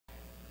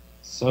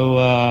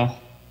So,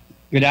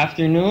 good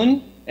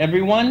afternoon,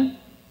 everyone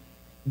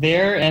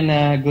there,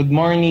 and good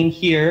morning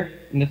here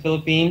in the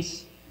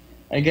Philippines.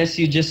 I guess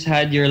you just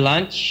had your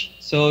lunch,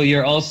 so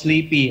you're all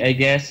sleepy, I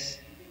guess.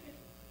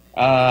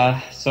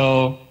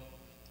 So,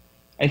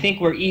 I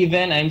think we're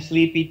even. I'm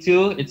sleepy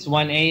too. It's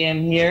 1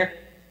 a.m. here,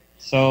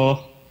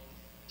 so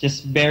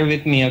just bear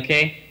with me,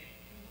 okay?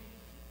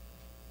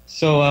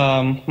 So,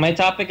 my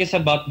topic is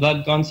about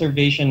blood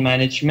conservation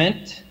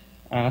management.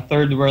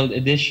 Third World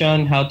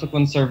Edition, How to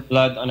Conserve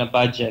Blood on a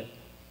Budget.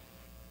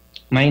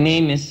 My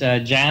name is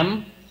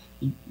Jam.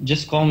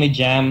 Just call me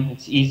Jam.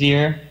 It's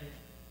easier.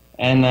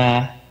 And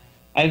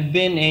I've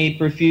been a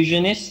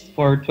perfusionist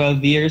for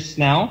 12 years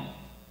now.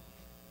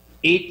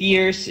 8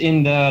 years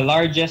in the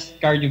largest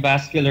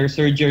cardiovascular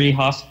surgery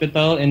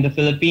hospital in the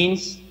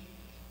Philippines,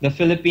 the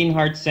Philippine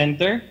Heart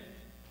Center,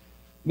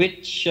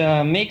 which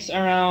makes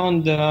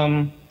around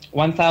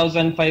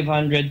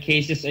 1,500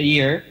 cases a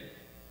year.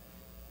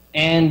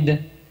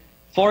 And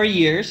 4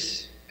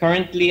 years,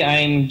 currently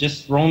I'm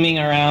just roaming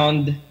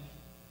around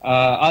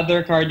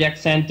other cardiac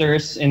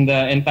centers in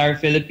the entire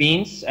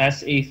Philippines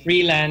as a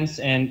freelance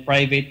and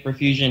private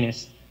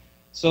perfusionist.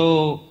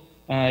 So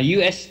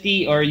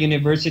UST, or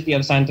University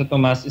of Santo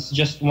Tomas, is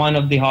just one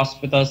of the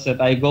hospitals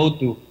that I go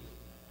to.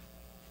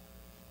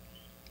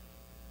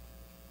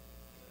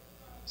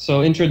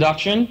 So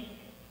introduction.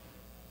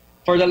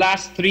 For the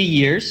last 3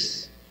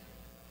 years,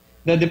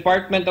 the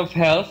Department of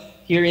Health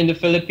here in the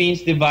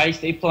Philippines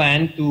devised a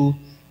plan to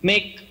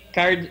make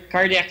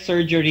cardiac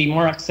surgery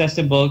more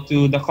accessible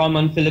to the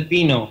common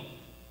Filipino.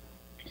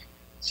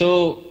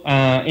 So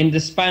in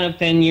the span of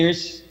 10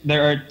 years,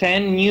 there are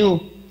 10 new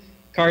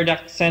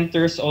cardiac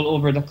centers all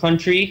over the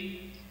country.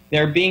 They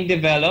are being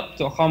developed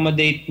to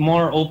accommodate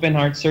more open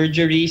heart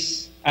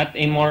surgeries at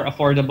a more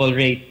affordable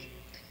rate.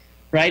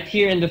 Right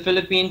here in the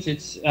Philippines,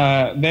 it's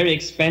very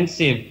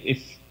expensive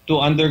to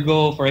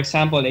undergo, for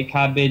example, a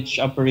CABG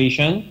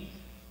operation.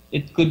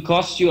 It could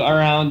cost you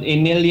around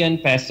 1,000,000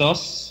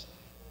 pesos.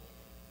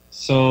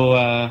 So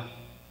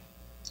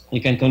you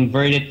can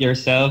convert it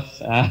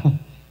yourself.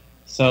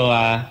 So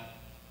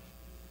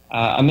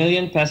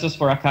 1,000,000 pesos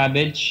for a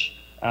CABG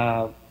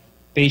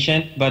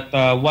patient. But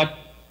what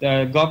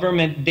the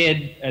government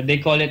did, they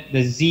call it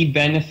the Z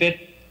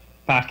benefit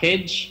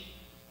package.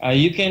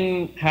 You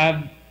can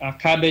have a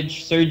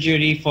CABG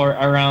surgery for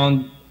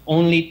around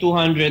only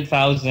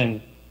 200,000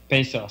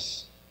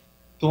 pesos.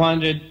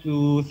 200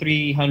 to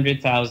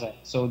 300,000.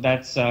 So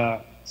that's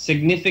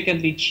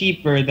significantly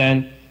cheaper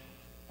than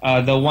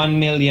the 1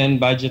 million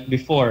budget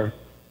before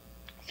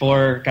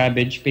for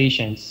CABG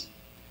patients.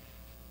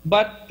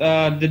 But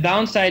the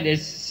downside is,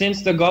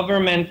 since the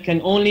government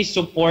can only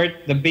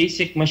support the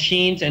basic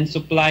machines and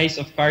supplies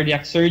of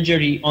cardiac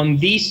surgery on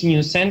these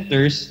new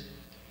centers,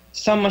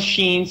 some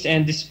machines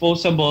and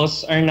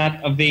disposables are not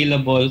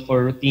available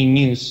for routine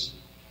use.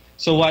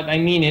 So what I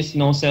mean is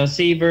no cell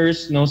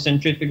savers, no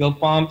centrifugal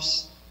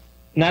pumps,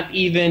 not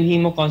even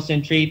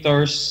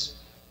hemoconcentrators,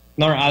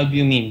 nor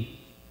albumin.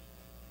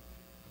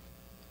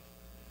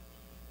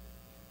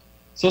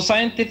 So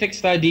scientific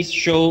studies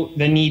show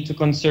the need to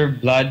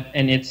conserve blood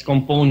and its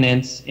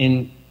components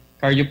in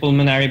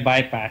cardiopulmonary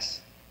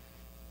bypass.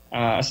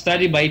 A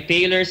study by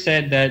Taylor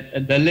said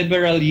that the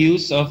liberal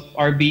use of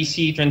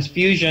RBC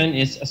transfusion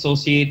is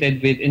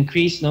associated with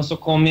increased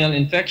nosocomial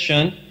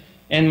infection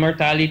and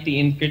mortality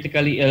in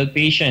critically ill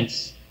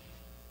patients.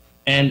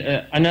 And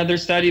another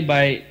study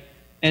by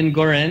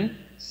Ngoren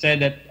said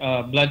that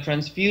blood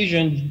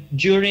transfusion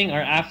during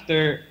or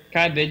after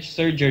CABG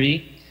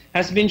surgery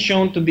has been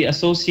shown to be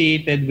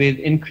associated with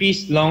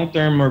increased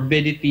long-term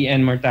morbidity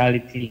and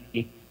mortality.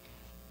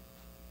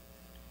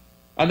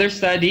 Other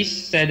studies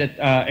said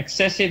that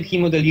excessive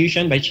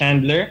hemodilution by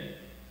Chandler,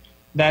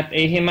 that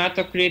a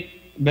hematocrit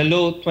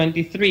below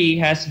 23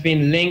 has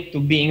been linked to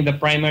being the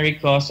primary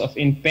cause of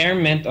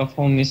impairment of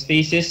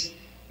homeostasis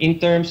in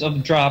terms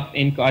of drop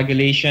in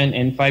coagulation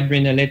and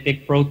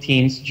fibrinolytic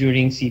proteins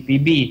during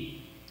CPB.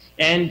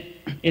 And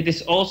it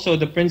is also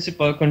the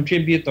principal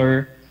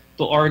contributor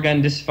to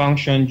organ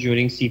dysfunction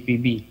during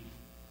CPB.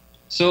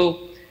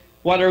 So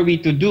what are we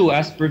to do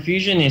as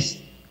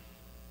perfusionists?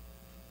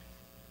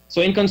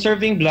 So in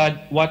conserving blood,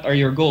 what are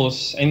your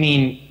goals? I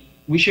mean,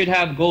 we should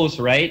have goals,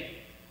 right?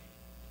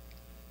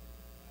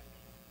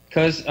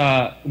 Because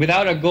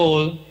without a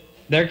goal,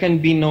 there can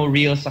be no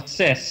real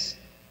success.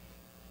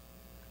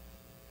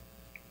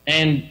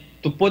 And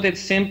to put it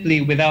simply,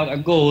 without a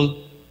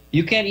goal,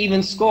 you can't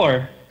even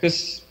score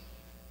because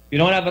you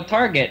don't have a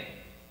target.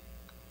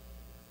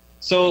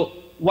 So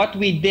what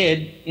we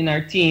did in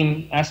our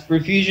team as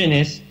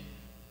perfusionists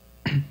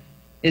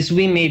is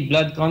we made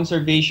blood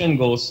conservation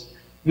goals.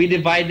 We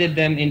divided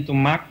them into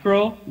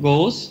macro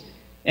goals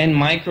and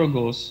micro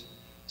goals.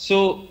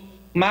 So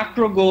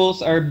macro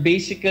goals are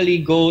basically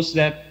goals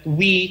that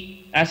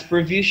we as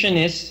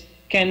perfusionists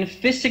can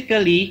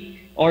physically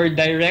or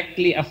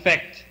directly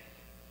affect,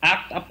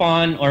 act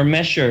upon, or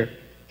measure.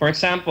 For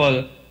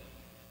example,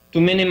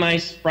 to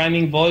minimize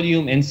priming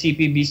volume in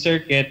CPB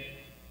circuit,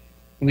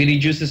 we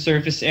reduce the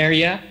surface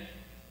area,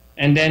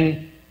 and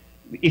then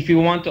if you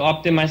want to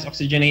optimize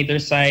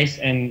oxygenator size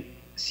and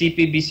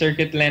CPB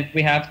circuit length,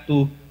 we have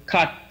to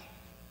cut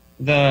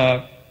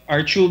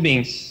our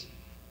tubings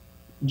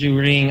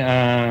during,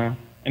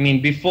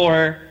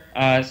 before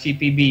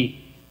CPB.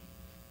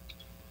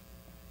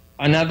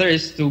 Another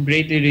is to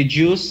greatly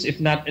reduce, if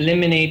not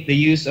eliminate, the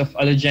use of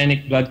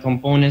allogenic blood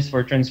components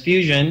for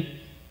transfusion.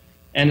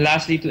 And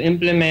lastly, to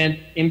implement,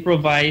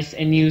 improvise,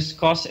 and use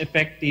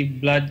cost-effective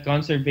blood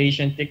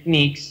conservation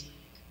techniques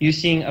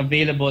using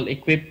available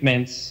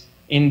equipments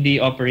in the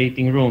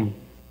operating room.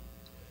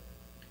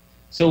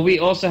 So we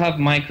also have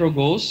micro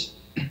goals.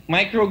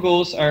 Micro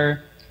goals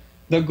are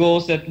the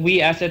goals that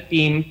we as a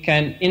team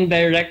can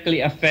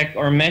indirectly affect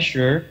or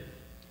measure.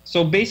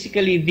 So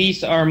basically,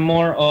 these are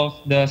more of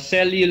the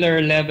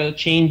cellular level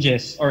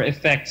changes or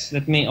effects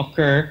that may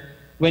occur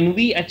when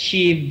we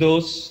achieve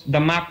the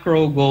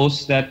macro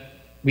goals that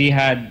we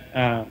had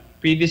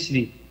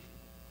previously.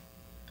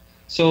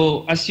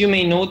 So as you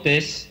may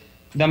notice,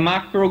 the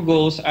macro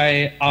goals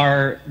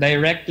are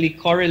directly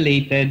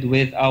correlated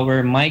with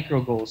our micro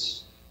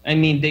goals.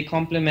 They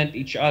complement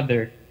each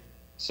other.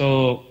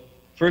 So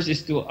first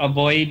is to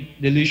avoid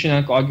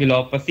delusional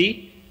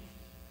coagulopathy,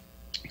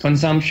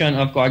 consumption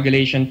of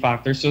coagulation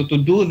factors. So to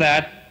do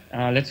that,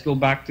 let's go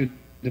back to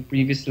the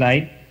previous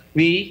slide.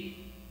 We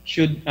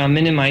should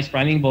minimize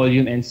priming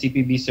volume and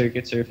CPB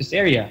circuit surface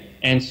area,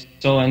 and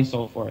so on and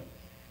so forth.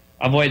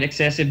 Avoid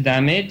excessive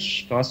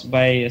damage caused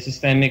by a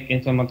systemic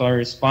inflammatory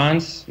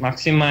response.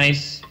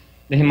 Maximize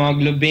the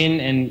hemoglobin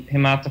and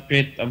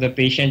hematocrit of the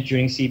patient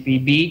during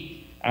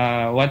CPB.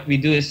 What we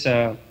do is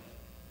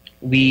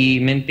we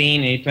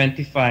maintain a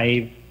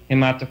 25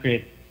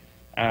 hematocrit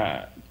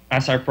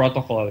as our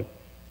protocol.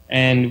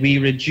 And we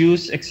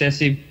reduce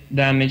excessive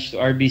damage to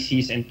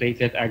RBCs and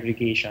platelet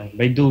aggregation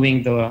by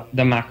doing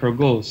the macro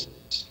goals.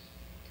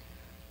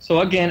 So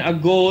again, a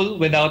goal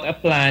without a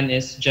plan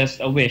is just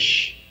a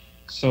wish.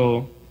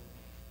 So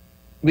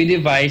we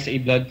devise a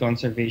blood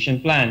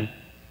conservation plan.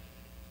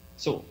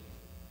 So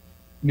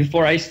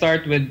before I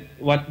start with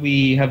what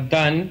we have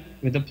done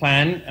with the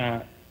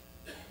plan,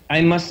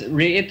 I must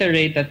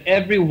reiterate that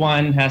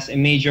everyone has a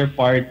major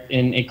part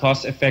in a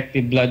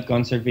cost-effective blood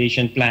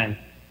conservation plan.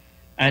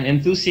 An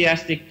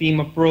enthusiastic team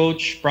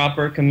approach,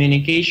 proper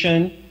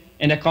communication,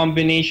 and a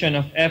combination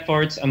of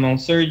efforts among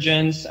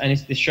surgeons,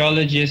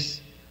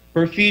 anesthesiologists,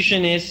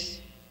 perfusionists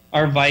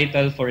are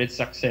vital for its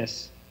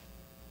success.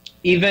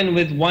 Even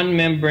with one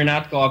member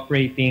not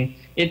cooperating,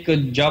 it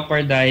could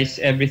jeopardize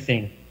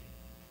everything.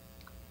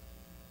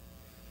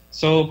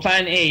 So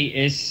plan A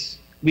is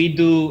we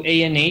do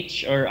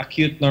ANH, or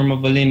acute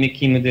normovolemic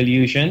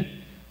hemodilution.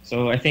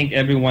 So I think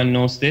everyone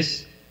knows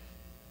this.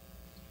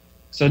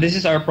 So this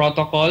is our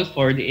protocol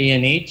for the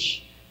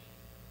ANH.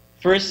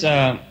 First,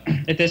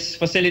 it is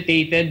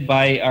facilitated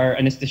by our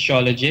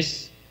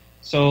anesthesiologists.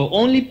 So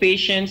only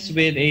patients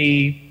with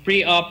a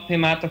pre-op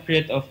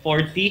hematocrit of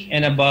 40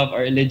 and above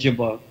are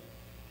eligible.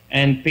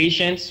 And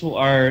patients who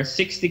are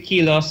 60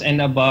 kilos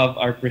and above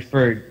are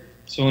preferred.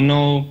 So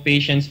no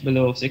patients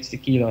below 60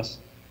 kilos.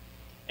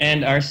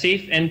 And our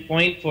safe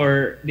endpoint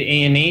for the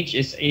ANH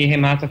is a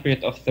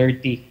hematocrit of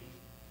 30.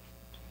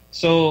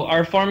 So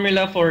our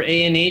formula for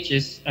ANH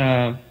is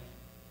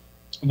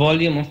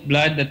volume of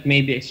blood that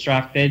may be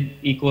extracted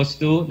equals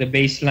to the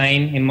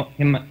baseline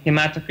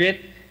hematocrit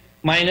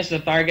minus the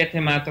target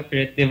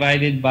hematocrit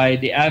divided by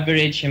the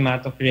average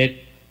hematocrit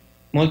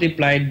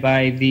multiplied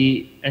by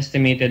the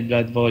estimated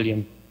blood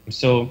volume.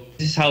 So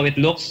this is how it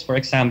looks. For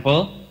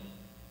example,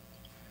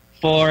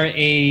 for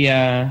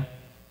a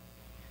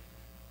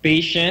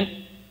patient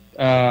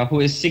who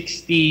is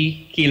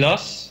 60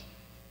 kilos,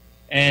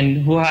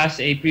 and who has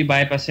a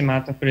pre-bypass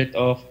hematocrit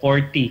of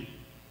 40.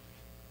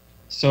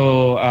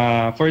 So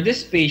for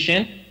this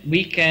patient,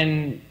 we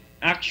can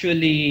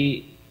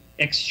actually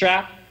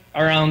extract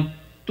around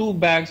 2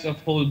 bags of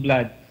whole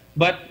blood.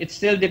 But it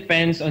still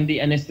depends on the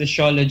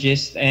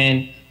anesthesiologist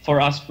and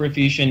for us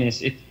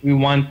perfusionists if we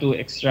want to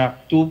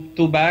extract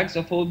two bags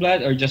of whole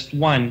blood or just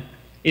one.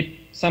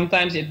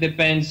 Sometimes it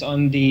depends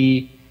on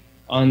the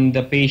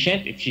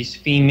patient, if she's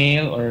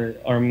female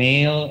or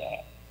male.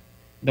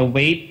 The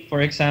weight,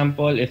 for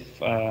example, if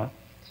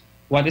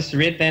what is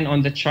written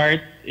on the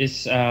chart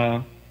is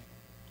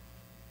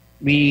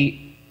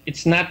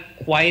it's not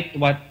quite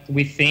what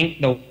we think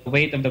the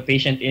weight of the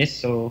patient is,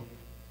 so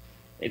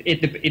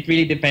it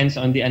really depends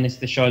on the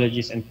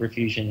anesthesiologist and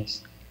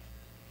perfusionist.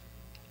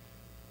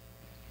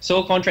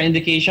 So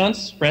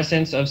contraindications: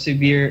 presence of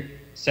severe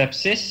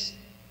sepsis,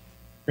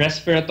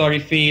 respiratory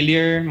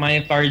failure,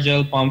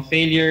 myocardial pump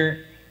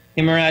failure,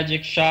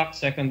 hemorrhagic shock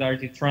secondary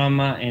to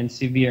trauma, and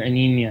severe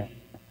anemia.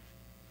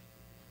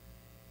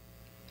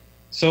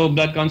 So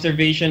blood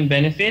conservation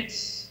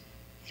benefits: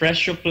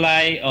 fresh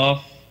supply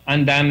of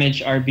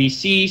undamaged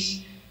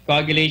RBCs,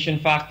 coagulation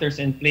factors,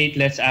 and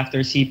platelets after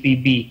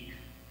CPB.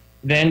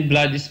 Then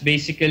blood is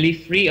basically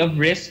free of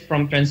risk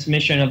from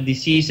transmission of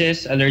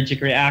diseases,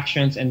 allergic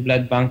reactions, and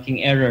blood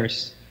banking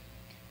errors.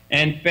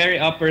 And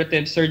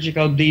perioperative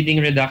surgical bleeding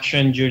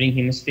reduction during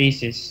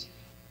hemostasis.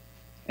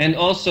 And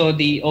also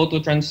the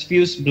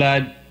auto-transfused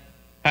blood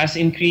has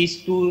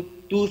increased to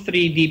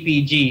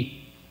 2,3-DPG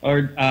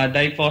or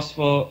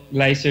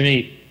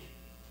diphosphoglycerate.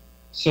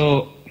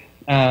 So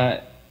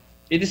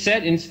it is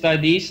said in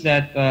studies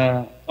that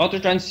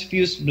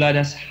autotransfused blood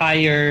has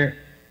higher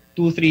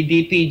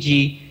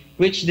 2,3-DPG,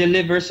 which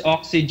delivers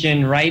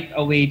oxygen right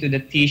away to the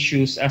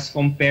tissues as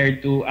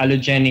compared to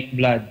allogenic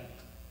blood.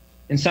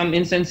 In some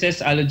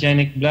instances,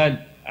 allogenic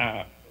blood,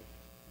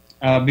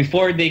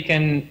 before they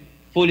can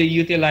fully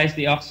utilize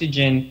the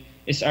oxygen,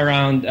 is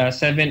around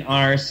 7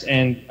 hours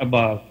and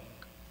above.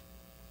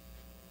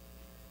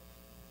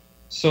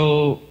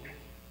 So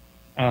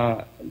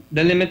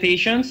the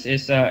limitations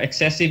is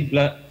excessive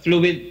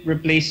fluid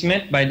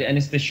replacement by the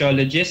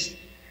anesthesiologist,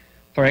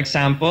 for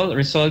example,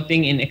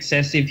 resulting in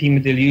excessive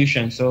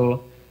hemodilution.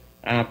 So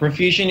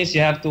perfusionists, you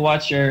have to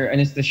watch your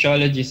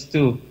anesthesiologist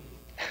too.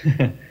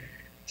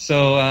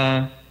 So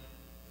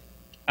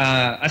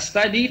a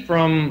study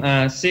from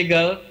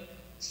Siegel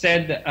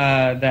said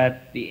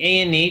that the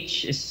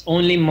ANH is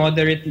only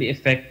moderately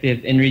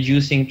effective in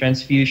reducing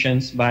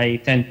transfusions by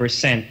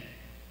 10%.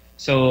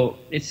 So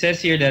it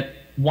says here that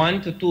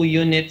 1 to 2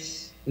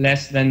 units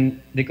less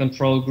than the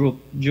control group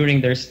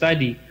during their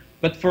study.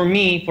 But for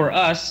me, for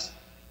us,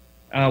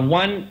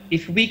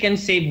 if we can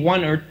save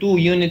 1 or 2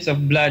 units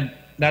of blood,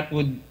 that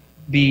would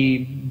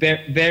be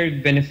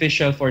very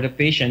beneficial for the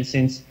patient,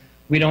 since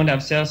we don't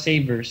have cell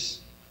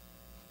savers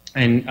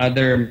and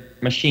other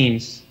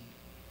machines.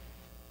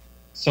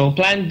 So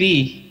plan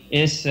B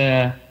is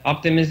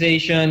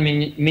optimization,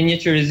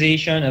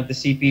 miniaturization of the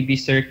CPB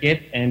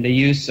circuit, and the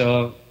use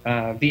of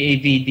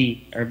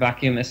VAVD, or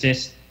vacuum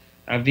assist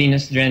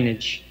venous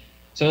drainage.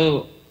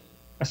 So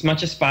as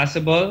much as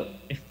possible,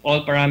 if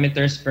all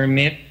parameters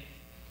permit,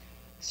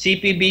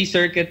 CPB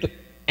circuit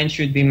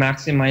should be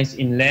maximized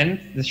in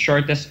length, the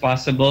shortest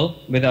possible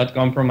without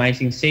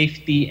compromising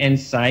safety, and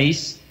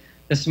size,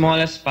 the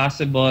smallest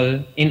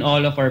possible in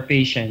all of our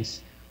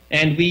patients.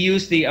 And we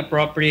use the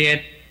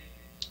appropriate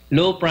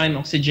low prime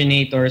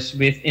oxygenators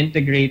with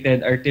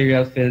integrated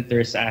arterial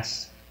filters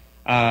as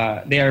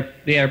they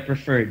are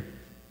preferred.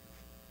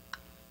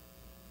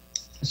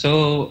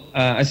 So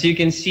as you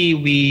can see,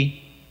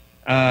 we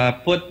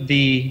put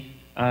the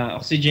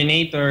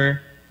oxygenator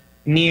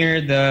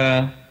near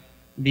the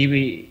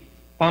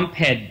pump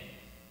head,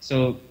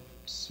 so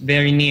it's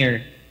very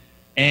near.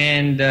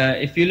 And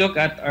if you look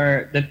at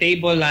the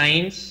table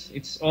lines,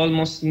 it's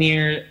almost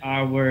near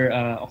our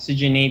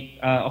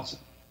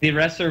the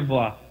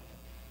reservoir.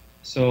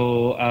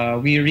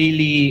 So we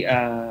really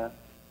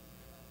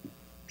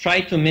try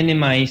to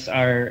minimize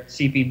our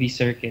CPB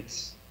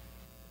circuits.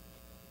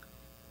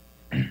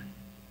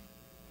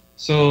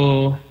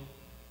 So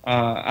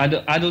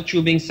adult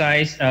tubing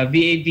size,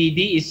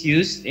 VAVD is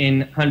used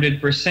in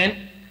 100%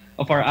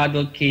 of our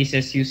adult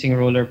cases using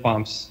roller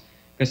pumps,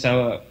 because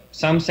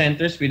some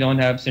centers we don't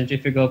have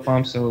centrifugal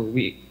pumps, so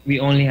we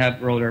only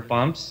have roller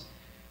pumps.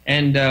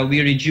 And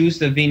we reduce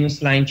the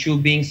venous line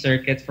tubing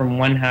circuit from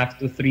 1/2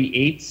 to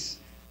 3/8.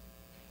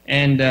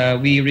 And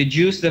we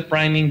reduce the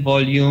priming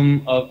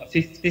volume of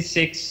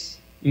 56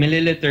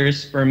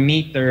 milliliters per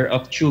meter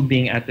of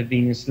tubing at the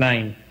venous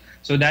line.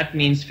 So that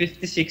means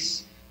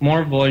 56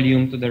 more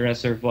volume to the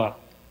reservoir.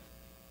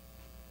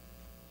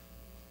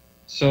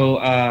 So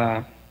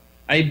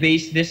I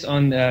based this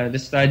on the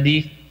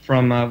study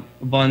from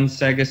von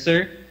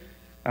Segesser,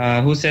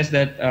 who says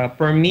that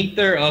per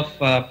meter of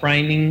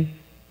priming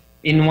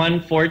in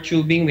 1/4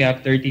 tubing we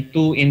have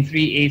 32, in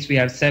 3/8 we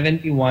have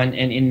 71,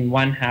 and in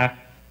 1/2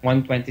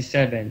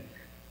 127.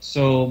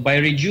 So by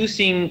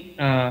reducing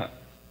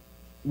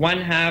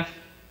 1/2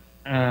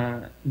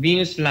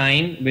 venous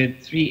line with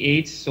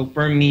 3/8, so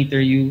per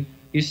meter you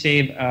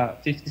save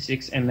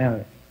 56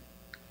 ml.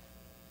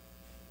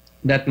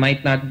 That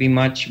might not be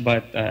much,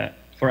 but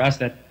for us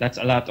that's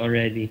a lot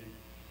already.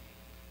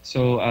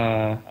 So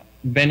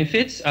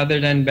benefits other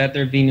than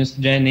better venous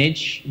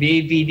drainage,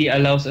 VAVD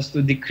allows us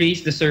to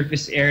decrease the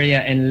surface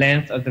area and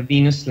length of the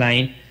venous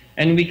line,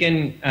 and we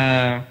can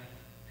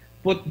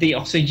put the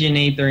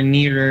oxygenator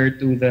nearer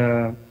to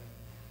the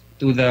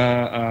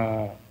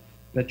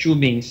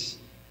tubings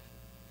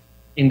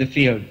in the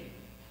field.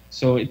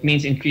 So it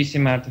means increased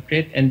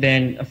hematocrit. And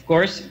then of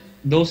course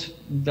the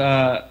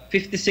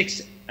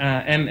 56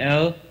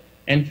 ml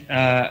and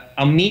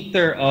a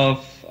meter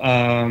of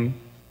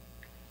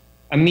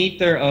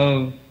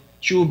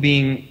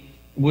tubing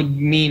would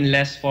mean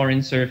less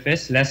foreign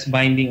surface, less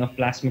binding of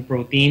plasma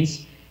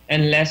proteins,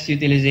 and less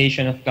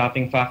utilization of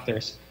clotting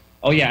factors.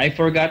 Oh yeah, I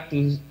forgot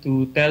to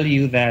tell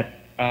you that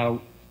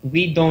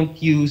we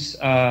don't use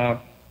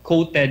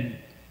coated,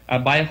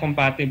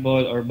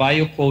 biocompatible or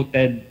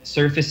bio-coated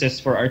surfaces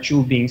for our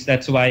tubings.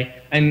 That's why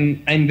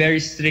I'm very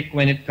strict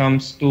when it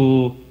comes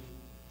to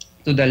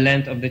the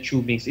length of the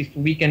tubings. If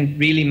we can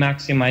really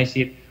maximize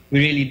it, we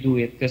really do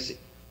it, because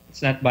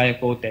it's not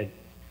bio-coated.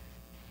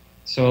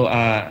 So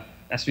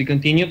as we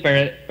continue,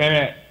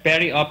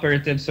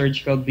 perioperative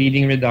surgical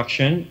bleeding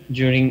reduction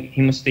during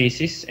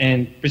hemostasis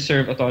and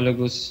preserve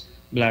autologous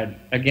blood.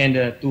 Again,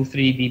 the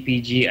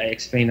 2,3-DPG I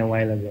explained a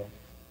while ago.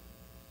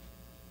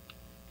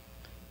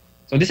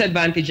 So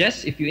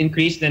disadvantages, if you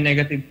increase the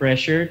negative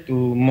pressure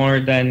to more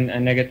than a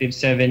negative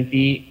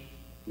 70,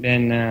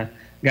 then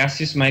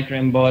gaseous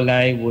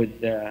microemboli would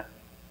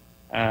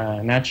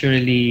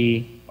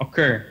naturally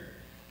occur.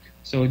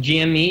 So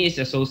GME is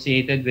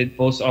associated with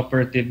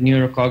post-operative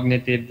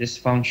neurocognitive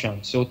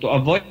dysfunction. So to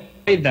avoid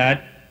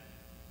that,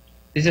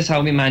 this is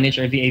how we manage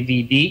our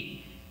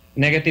VAVD.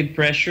 Negative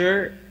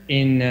pressure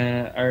in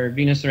our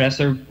venous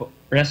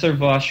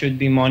reservoir should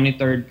be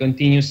monitored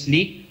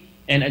continuously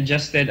and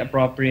adjusted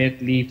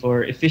appropriately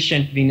for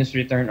efficient venous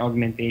return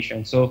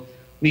augmentation. So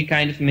we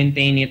kind of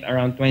maintain it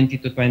around 20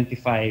 to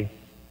 25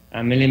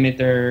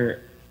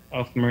 millimeter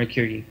of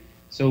mercury.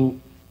 So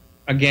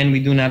again,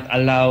 we do not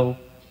allow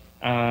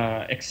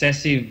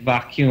excessive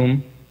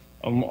vacuum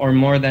or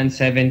more than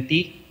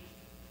 70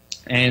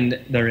 and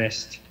the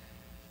rest.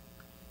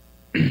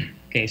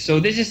 Okay,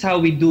 so this is how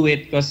we do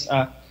it because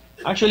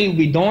actually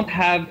we don't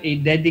have a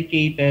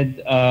dedicated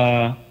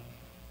a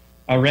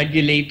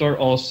regulator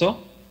also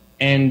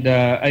and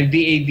a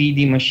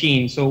VAVD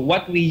machine. So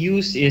what we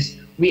use is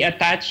we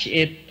attach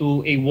it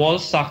to a wall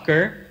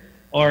sucker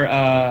or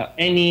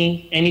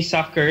any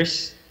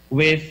suckers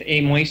with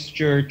a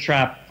moisture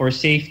trap for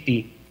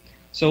safety.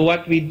 So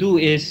what we do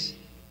is,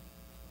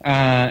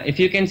 if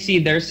you can see,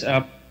 there's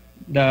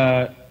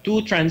the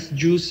two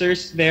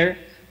transducers there.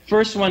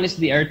 First one is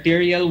the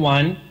arterial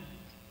one,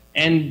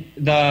 and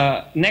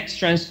the next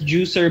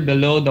transducer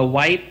below, the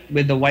white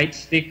with the white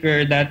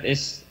sticker, that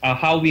is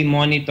how we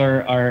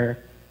monitor our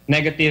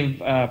negative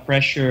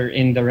pressure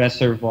in the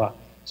reservoir.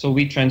 So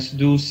we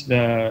transduce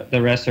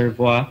the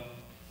reservoir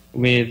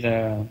with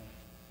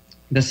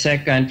the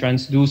second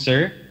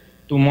transducer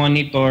to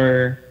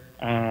monitor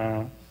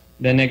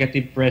the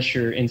negative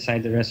pressure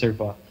inside the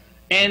reservoir.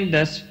 And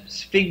the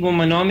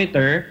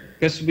sphygmomanometer,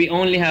 because we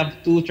only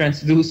have two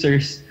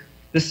transducers,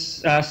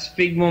 this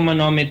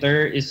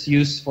sphygmomanometer is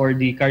used for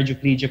the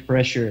cardioplegia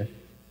pressure.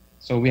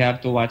 So we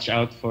have to watch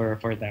out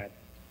for that.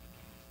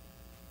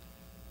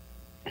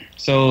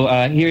 So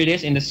here it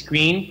is in the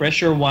screen.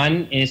 Pressure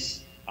 1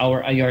 is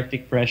our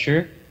aortic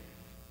pressure.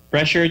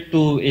 Pressure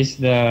 2 is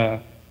the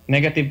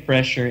negative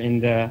pressure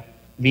in the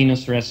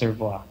venous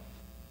reservoir.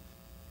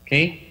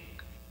 Okay?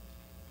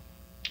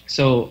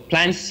 So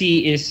plan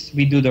C is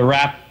we do the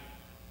RAP,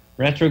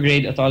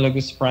 retrograde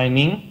autologous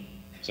priming.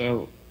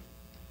 So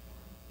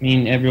I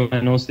mean,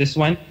 everyone knows this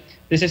one.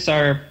 This is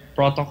our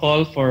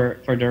protocol for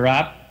the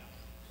RAP.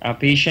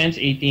 Patients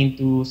 18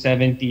 to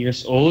 70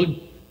 years old.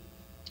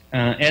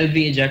 LV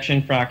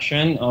ejection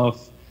fraction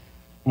of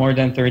more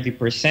than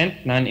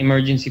 30%.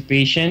 Non-emergency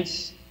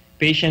patients.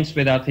 Patients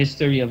without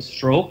history of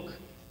stroke.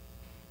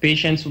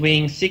 Patients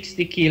weighing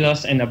 60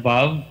 kilos and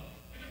above.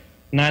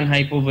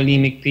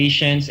 Non-hypovolemic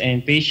patients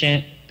and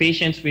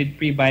patients with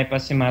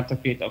pre-bypass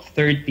hematocrit of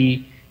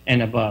 30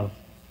 and above.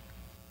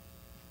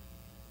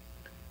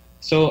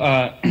 So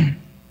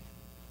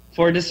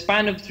for the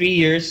span of 3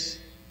 years,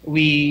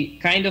 we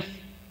kind of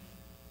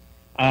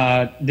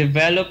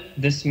developed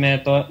this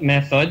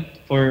method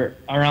for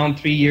around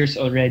 3 years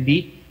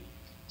already.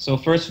 So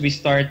first we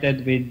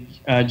started with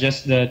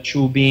just the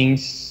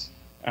tubings,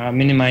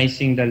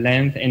 minimizing the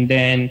length, and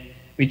then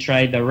we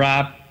tried the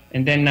wrap,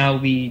 and then now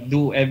we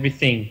do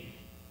everything.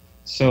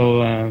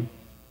 So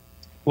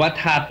what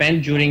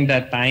happened during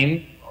that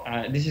time,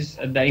 this is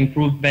the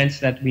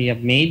improvements that we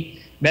have made.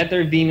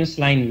 Better venous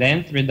line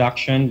length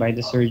reduction by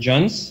the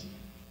surgeons.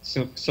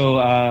 So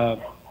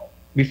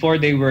before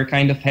they were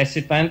kind of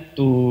hesitant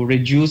to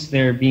reduce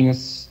their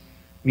venous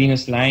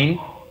line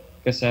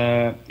because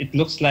it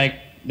looks like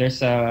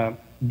there's a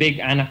big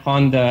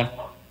anaconda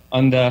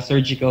on the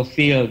surgical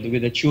field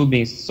with the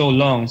tubing so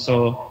long.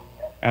 So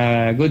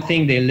good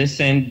thing they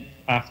listened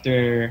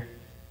after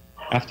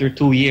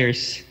 2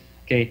 years.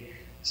 Okay,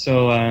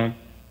 so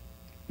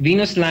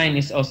venous line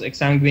is also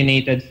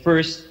exsanguinated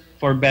first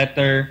for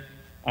better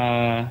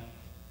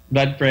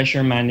blood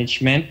pressure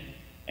management,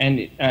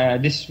 and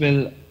this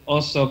will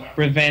also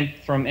prevent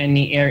from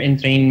any air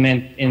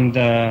entrainment in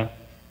the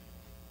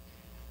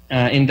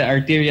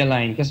arterial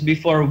line, because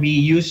before we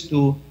used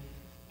to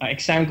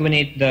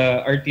exsanguinate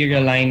the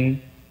arterial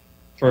line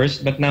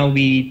first, but now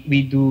we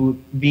do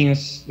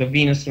the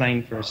venous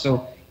line first.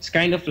 So it's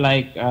kind of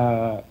like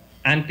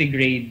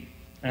antegrade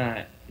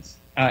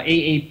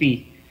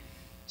AAP.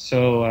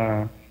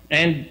 So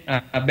and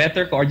a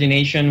better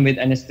coordination with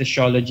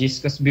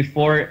anesthesiologists, because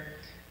before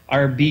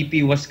our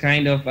BP was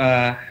kind of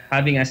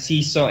having a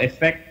seesaw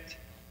effect,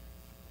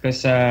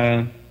 because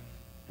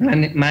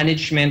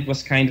management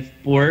was kind of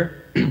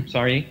poor.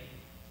 Sorry.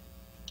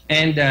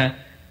 And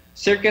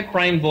circuit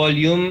prime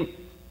volume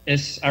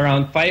is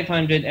around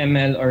 500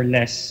 ml or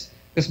less.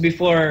 Because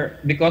before,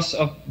 because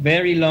of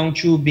very long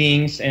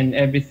tubings and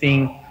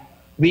everything,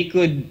 we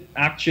could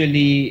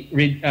actually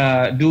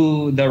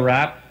do the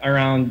wrap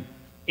around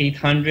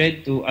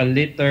 800 to a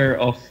liter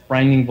of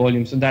priming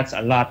volume. So that's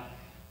a lot.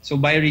 So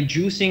by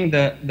reducing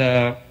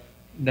the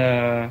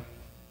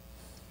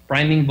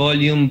priming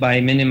volume,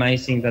 by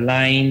minimizing the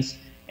lines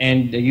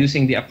and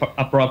using the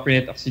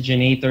appropriate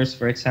oxygenators,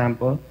 for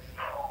example,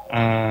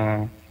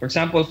 For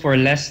example, for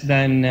less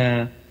than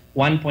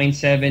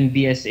 1.7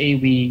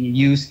 BSA, we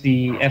use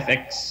the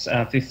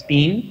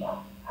FX15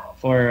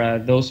 for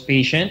those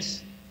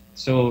patients.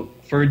 So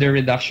further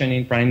reduction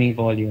in priming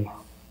volume.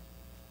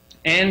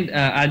 And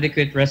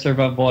adequate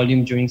reservoir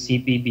volume during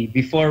CPB.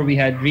 Before, we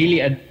had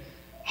really a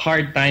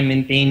hard time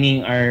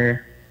maintaining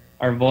our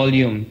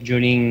volume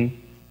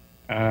during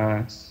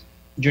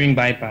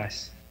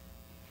bypass.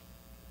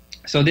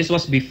 So this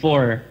was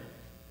before.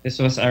 This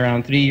was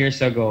around 3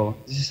 years ago.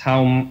 This is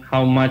how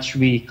much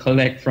we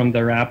collect from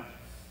the RAP.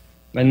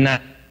 But now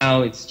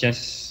it's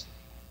just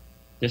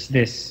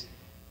this.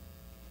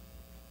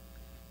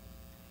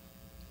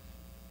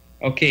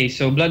 Okay,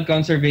 so blood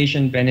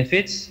conservation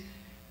benefits.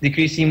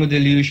 Decreased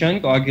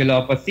hemodilution,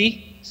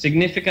 coagulopathy,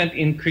 significant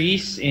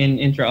increase in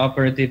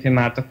intraoperative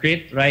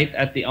hematocrit right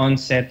at the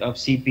onset of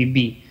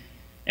CPB,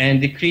 and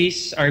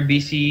decreased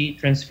RBC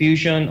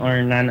transfusion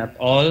or none at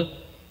all,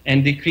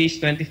 and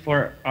decreased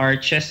 24-hour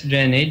chest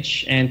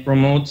drainage, and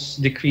promotes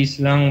decreased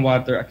lung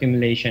water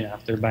accumulation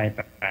after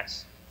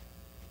bypass.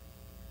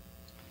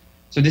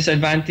 So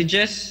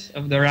disadvantages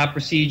of the RAP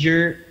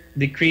procedure: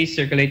 decreased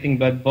circulating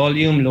blood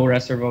volume, low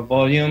reservoir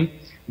volume,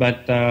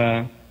 but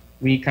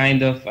we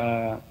kind of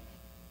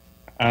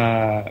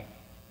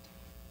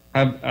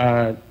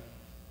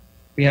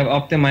we have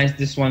optimized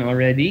this one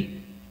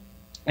already.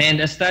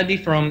 And a study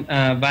from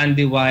Van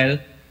de Waal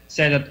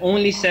said that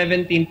only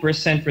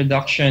 17%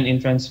 reduction in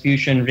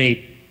transfusion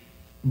rate.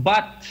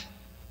 But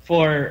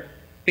for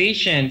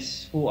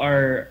patients who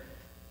are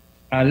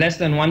less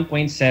than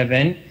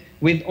 1.7,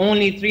 with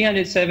only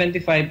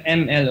 375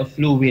 ml of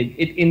fluid,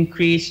 it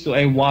increased to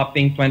a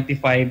whopping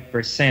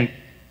 25%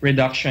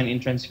 reduction in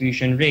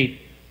transfusion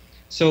rate.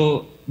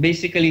 So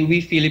basically,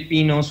 we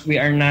Filipinos, we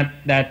are not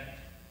that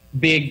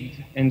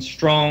big and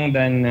strong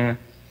than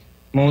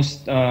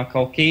most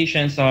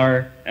Caucasians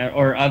are,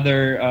 or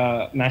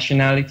other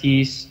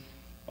nationalities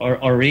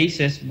or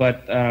races.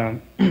 But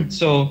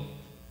so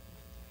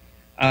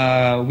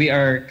we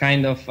are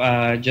kind of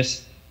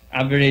just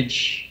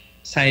average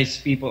size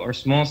people or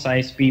small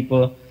size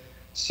people.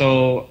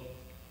 So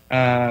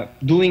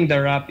doing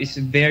the RAP is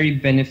very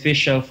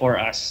beneficial for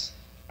us,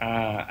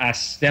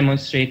 as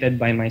demonstrated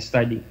by my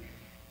study.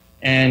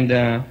 And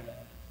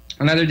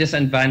another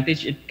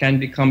disadvantage, it can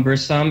be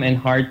cumbersome and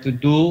hard to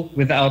do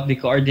without the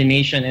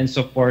coordination and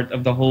support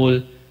of the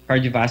whole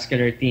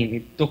cardiovascular team.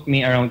 It took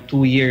me around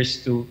 2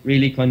 years to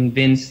really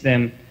convince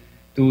them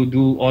to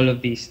do all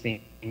of these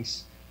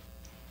things.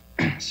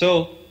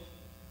 So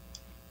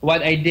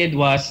what I did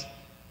was,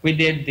 we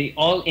did the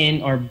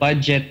all-in or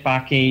budget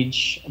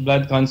package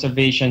blood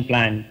conservation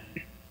plan.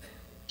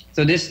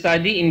 So this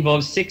study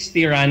involves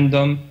 60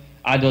 random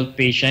adult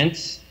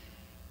patients,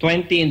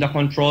 20 in the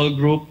control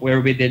group where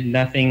we did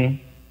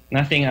nothing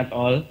at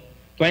all,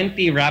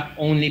 20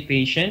 RAP-only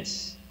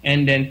patients,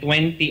 and then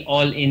 20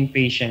 all-in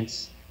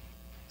patients.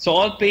 So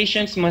all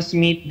patients must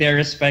meet their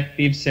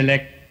respective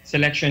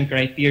selection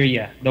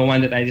criteria, the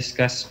one that I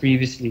discussed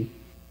previously.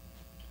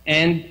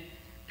 And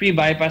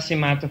pre-bypass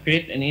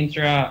hematocrit and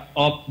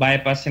intra-op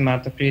bypass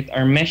hematocrit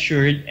are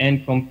measured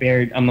and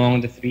compared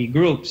among the three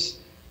groups.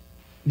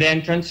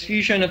 Then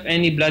transfusion of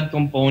any blood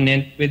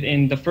component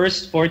within the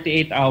first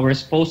 48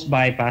 hours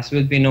post-bypass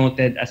will be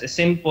noted as a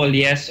simple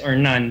yes or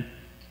none.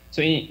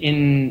 So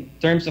in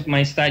terms of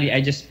my study,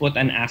 I just put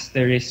an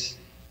asterisk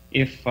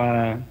if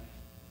there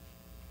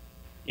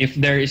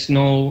is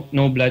no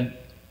blood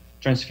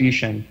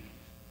transfusion.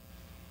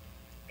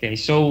 Okay,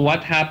 so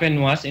what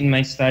happened was, in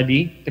my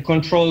study, the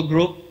control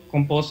group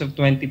composed of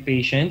 20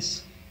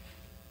 patients,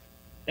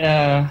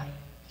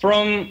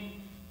 from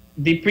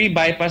the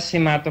pre-bypass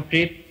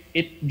hematocrit,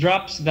 it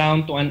drops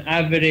down to an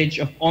average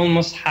of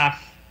almost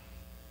half,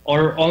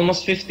 or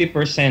almost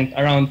 50%,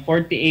 around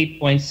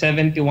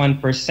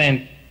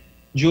 48.71%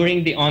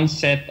 during the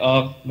onset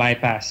of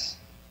bypass.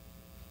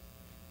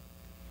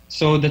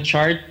 So the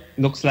chart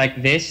looks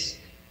like this.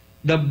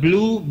 The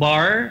blue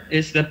bar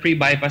is the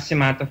pre-bypass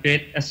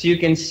hematocrit. As you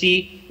can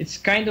see, it's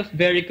kind of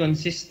very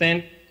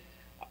consistent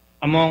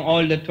among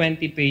all the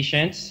 20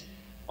 patients.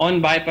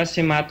 On bypass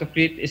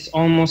hematocrit is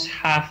almost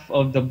half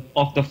of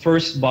the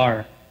first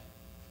bar.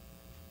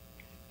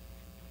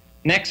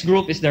 Next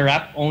group is the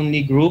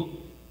RAP-only group,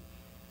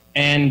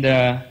 and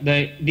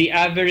the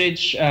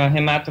average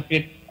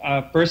hematocrit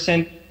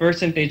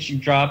percentage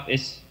drop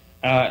is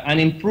an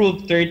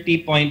improved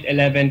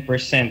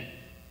 30.11%.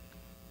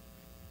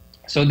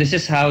 So this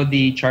is how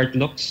the chart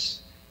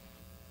looks.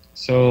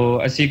 So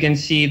as you can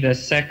see, the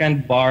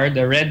second bar,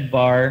 the red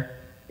bar,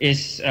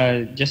 is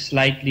just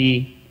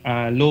slightly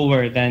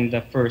lower than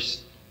the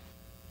first.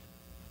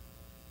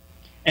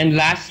 And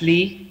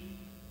lastly,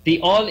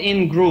 the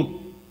all-in group,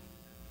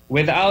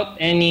 without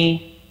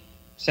any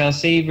cell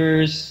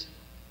savers,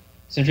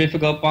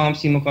 centrifugal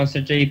pumps,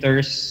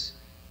 hemoconcentrators,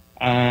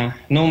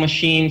 no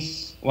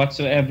machines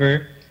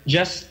whatsoever,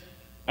 just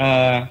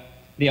the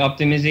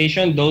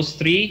optimization, those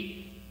three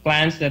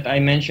plans that I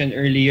mentioned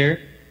earlier,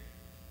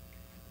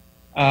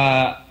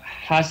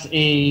 has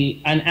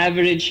an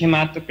average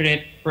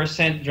hematocrit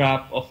percent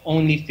drop of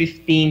only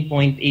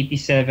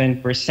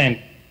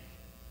 15.87%.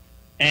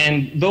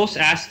 And those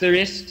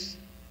asterisks,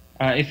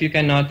 if you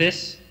can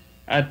notice,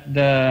 at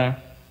the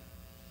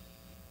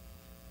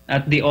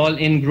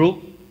all-in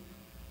group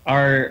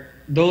are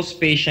those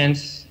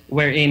patients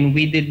wherein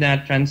we did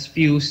not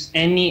transfuse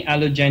any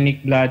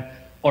allogenic blood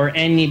or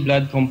any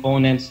blood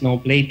components, no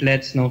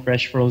platelets, no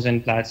fresh frozen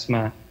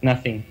plasma,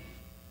 nothing.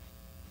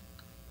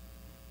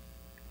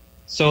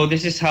 So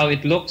this is how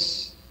it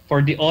looks.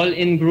 For the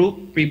all-in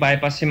group,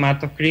 pre-bypass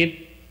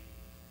hematocrit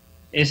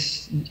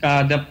is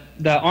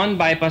the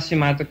on-bypass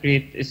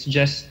hematocrit is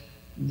just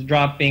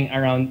dropping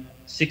around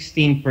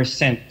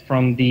 16%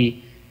 from the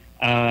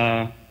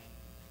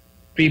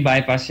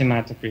pre-bypass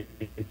hematocrit.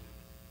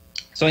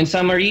 So in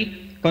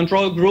summary,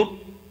 control group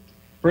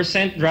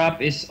percent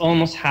drop is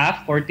almost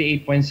half,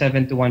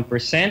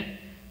 48.71%.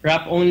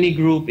 RAP-only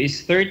group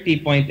is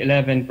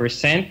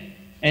 30.11%.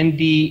 And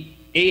the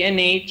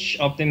ANH,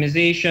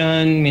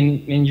 optimization,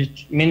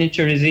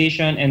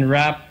 miniaturization, and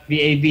RAP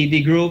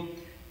VAVD group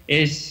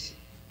is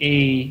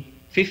a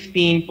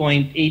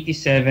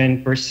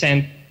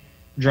 15.87%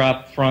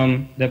 drop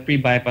from the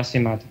pre-bypass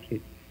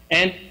hematocrit.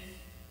 And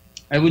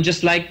I would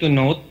just like to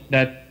note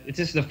that this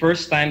is the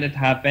first time that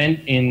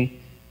happened in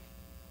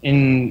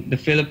the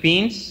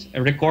Philippines,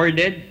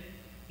 recorded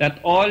that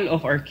all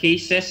of our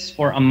cases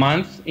for a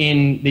month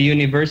in the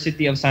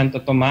University of Santo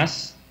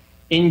Tomas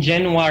in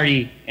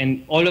January,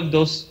 and all of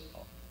those,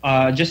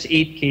 just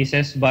 8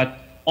 cases, but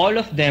all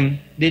of them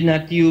did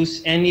not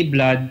use any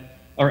blood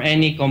or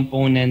any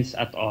components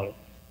at all.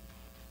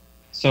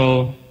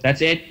 So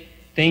that's it.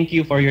 Thank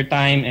you for your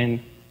time and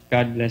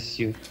God bless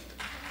you.